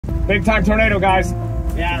Big time tornado, guys.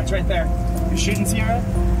 Yeah, it's right there. You're shooting, Sierra?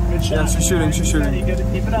 Good shot. Yeah, she's shooting, she's shooting. You good to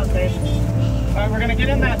keep it up, babe. All right, we're gonna get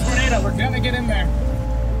in that tornado. We're gonna get in there.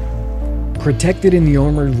 Protected in the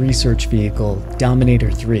armored research vehicle, Dominator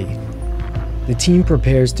 3, the team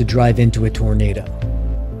prepares to drive into a tornado.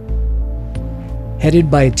 Headed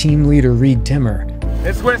by team leader Reed Timmer,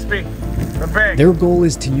 It's wispy, but big. their goal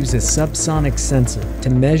is to use a subsonic sensor to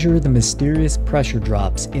measure the mysterious pressure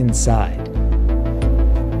drops inside.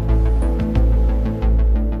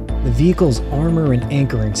 The vehicle's armor and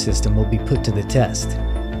anchoring system will be put to the test,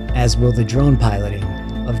 as will the drone piloting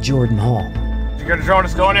of Jordan Hall. You got a drone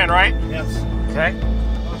that's going in, right? Yes. Okay.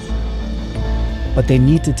 But they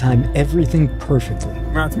need to time everything perfectly. I'm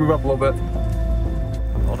gonna have to move up a little bit.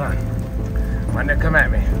 Hold on. Might not come at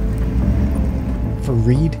me. For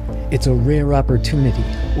Reed, it's a rare opportunity,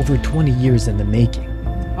 over 20 years in the making.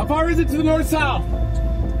 How far is it to the north-south?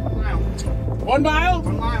 1 mile. 1 mile?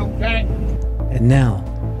 1 mile. Okay. And now,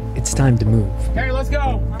 it's time to move. Okay, let's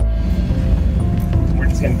go. We're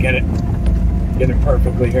just gonna get it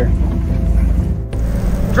perfectly here.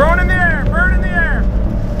 Drone in the air, bird in the air.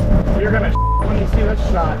 You're gonna when you see this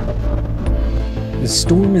shot. The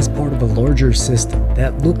storm is part of a larger system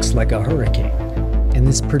that looks like a hurricane, and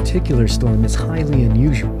this particular storm is highly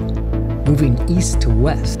unusual, moving east to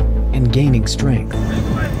west and gaining strength.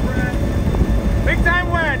 Big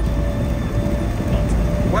time wedge.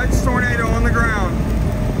 Wedge tornado on the ground.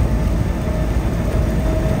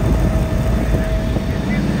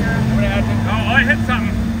 Oh, I hit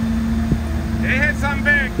something. It hit something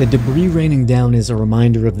big. The debris raining down is a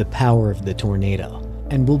reminder of the power of the tornado,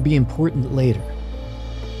 and will be important later.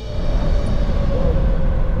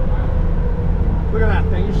 Look at that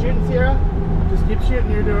thing. You shooting, Sierra? Just keep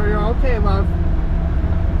shooting. You're okay, love.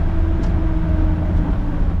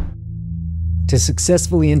 To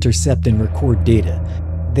successfully intercept and record data,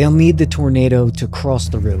 they'll need the tornado to cross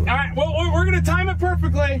the road. All right, well, we're gonna time it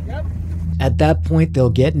perfectly. Yep. At that point, they'll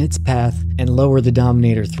get in its path and lower the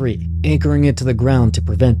Dominator 3, anchoring it to the ground to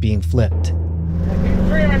prevent being flipped. Keep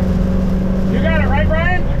screaming. You got it, right,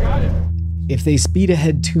 Brian? I got it. If they speed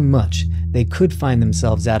ahead too much, they could find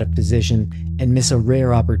themselves out of position and miss a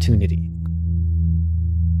rare opportunity.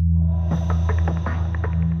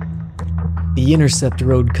 The Intercept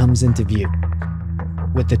road comes into view,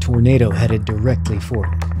 with the tornado headed directly for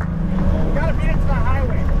it. You gotta beat it to the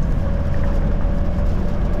highway.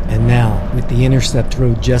 And now, with the Intercept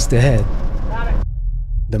road just ahead, Got it.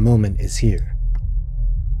 the moment is here.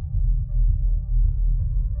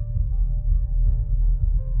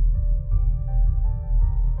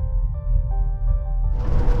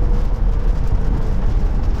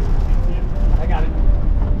 I got it.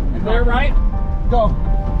 And there, right? Go.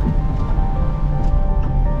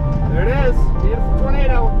 There it is. Beautiful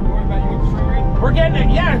tornado. We're getting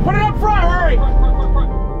it. Yeah, put it up front. Hurry.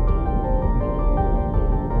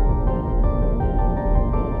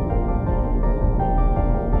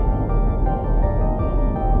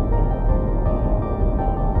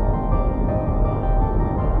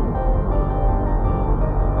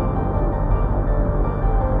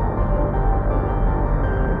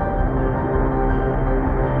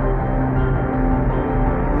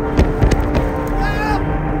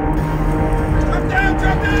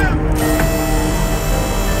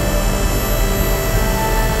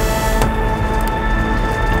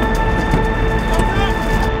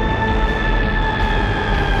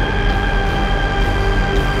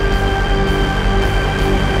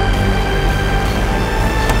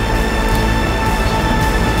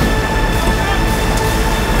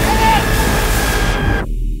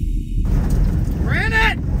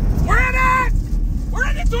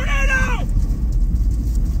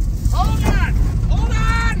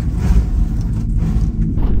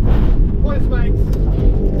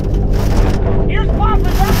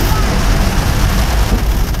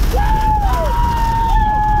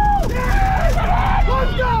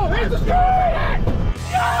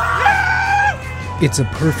 It's a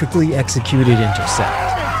perfectly executed intercept.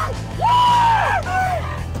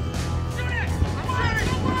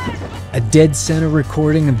 A dead center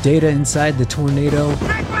recording of data inside the tornado.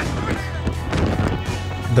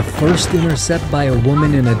 The first intercept by a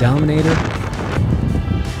woman in a Dominator.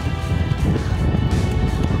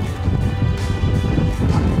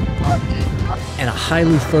 And a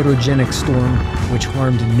highly photogenic storm which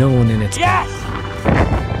harmed no one in its path.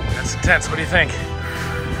 Yes! That's intense. What do you think?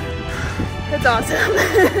 It's awesome.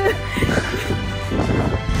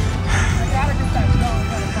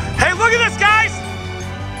 Hey, look at this, guys!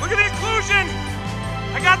 Look at the occlusion!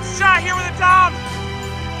 I got the shot here with a Dom!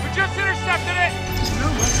 We just intercepted it!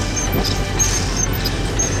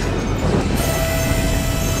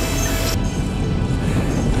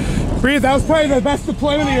 Breathe, that was probably the best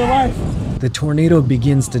deployment of your life. The tornado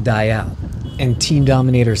begins to die out, and Team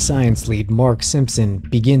Dominator science lead Mark Simpson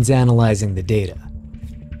begins analyzing the data.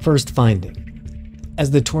 First finding. As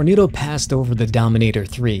the tornado passed over the Dominator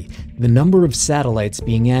 3, the number of satellites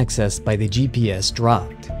being accessed by the GPS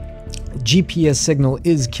dropped. The GPS signal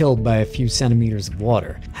is killed by a few centimeters of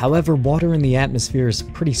water. However, water in the atmosphere is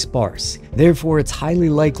pretty sparse. Therefore, it's highly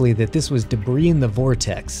likely that this was debris in the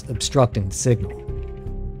vortex obstructing the signal.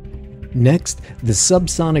 Next, the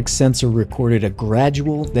subsonic sensor recorded a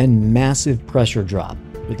gradual, then massive pressure drop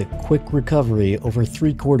with a quick recovery over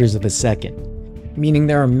 3/4 of a second, meaning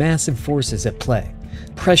there are massive forces at play.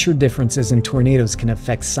 Pressure differences in tornadoes can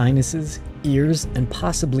affect sinuses, ears, and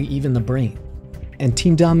possibly even the brain. And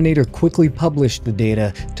Team Dominator quickly published the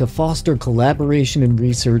data to foster collaboration and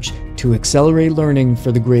research to accelerate learning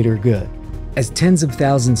for the greater good. As tens of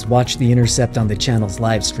thousands watched the Intercept on the channel's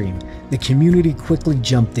livestream, the community quickly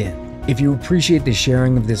jumped in. If you appreciate the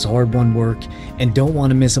sharing of this hard-won work and don't want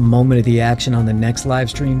to miss a moment of the action on the next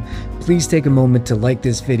livestream, please take a moment to like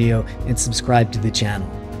this video and subscribe to the channel.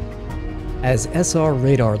 As SR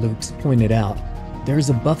radar loops pointed out, there is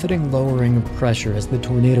a buffeting lowering of pressure as the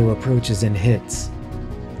tornado approaches and hits,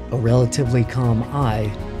 a relatively calm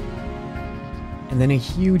eye, and then a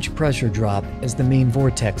huge pressure drop as the main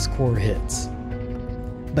vortex core hits.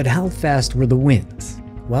 But how fast were the winds?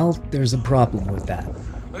 Well, there's a problem with that.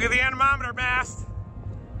 Look at the anemometer mast.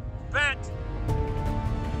 Bent.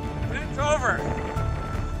 Bent over.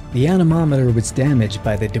 The anemometer was damaged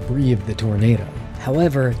by the debris of the tornado.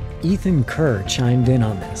 However, Ethan Kerr chimed in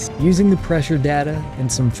on this. Using the pressure data and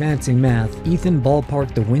some fancy math, Ethan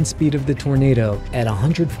ballparked the wind speed of the tornado at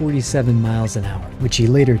 147 miles an hour, which he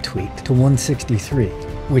later tweaked to 163,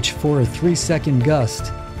 which for a 3-second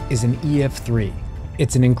gust is an EF3.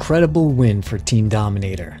 It's an incredible win for Team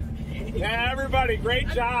Dominator. Yeah, everybody, great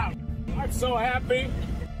job. I'm so happy.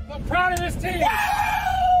 I'm proud of this team.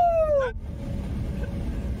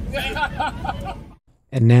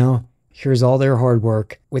 And now, here's all their hard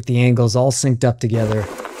work, with the angles all synced up together,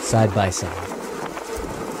 side by side.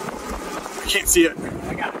 I can't see it.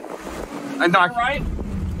 I got it. I knocked. All right,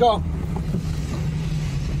 go.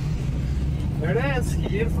 There it is.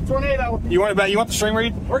 Beautiful tornado. You want the string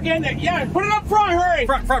read? We're getting it. Yeah, put it up front. Hurry.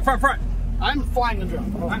 Front. I'm flying the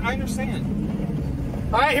drone. I understand.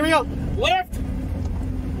 All right, here we go. Lift.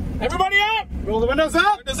 Everybody up. Roll the windows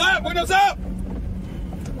up. Windows up.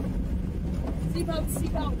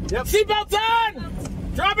 Seatbelt. Yep. Seatbelts on.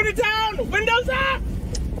 Dropping it down. Windows up.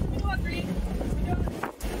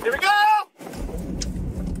 Here we go.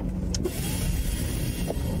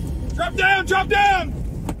 Drop down.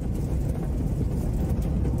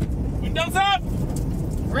 Windows up.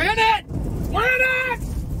 We're in it.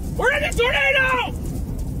 We're in the tornado.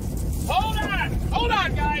 Hold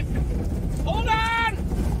on, guys. Hold on.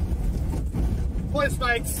 Play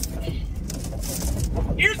spikes.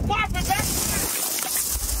 Ears popping back.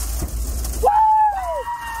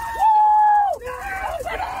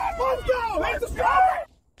 Let's go.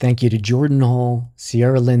 Thank you to Jordan Hall,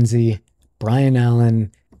 Sierra Lindsey, Brian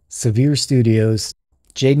Allen, Severe Studios,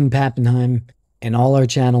 Jaden Pappenheim, and all our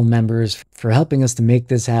channel members for helping us to make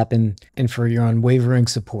this happen and for your unwavering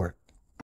support.